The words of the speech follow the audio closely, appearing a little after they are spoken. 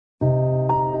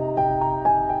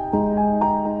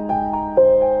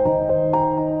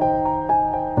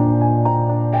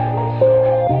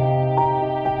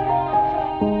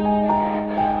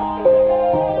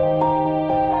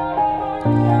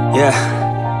Yeah.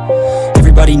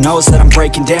 Everybody knows that I'm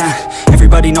breaking down.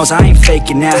 Everybody knows I ain't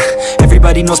faking now.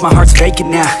 Everybody knows my heart's vacant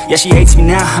now. Yeah, she hates me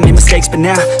now, I made mistakes, but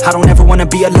now I don't ever wanna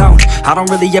be alone. I don't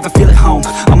really ever feel at home.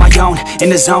 On my own, in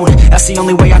the zone, that's the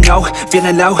only way I know.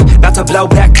 Feeling low, about to blow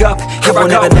back up. Here I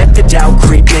won't ever let the doubt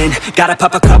creep in. Gotta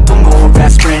pop a couple more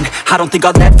aspirin. I don't think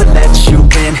I'll ever let you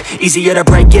in. Easier to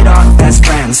break it off best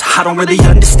friends. I don't really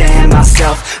understand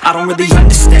myself. I don't really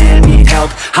understand, need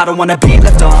help. I don't wanna be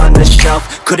left on the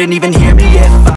shelf. Couldn't even hear me if I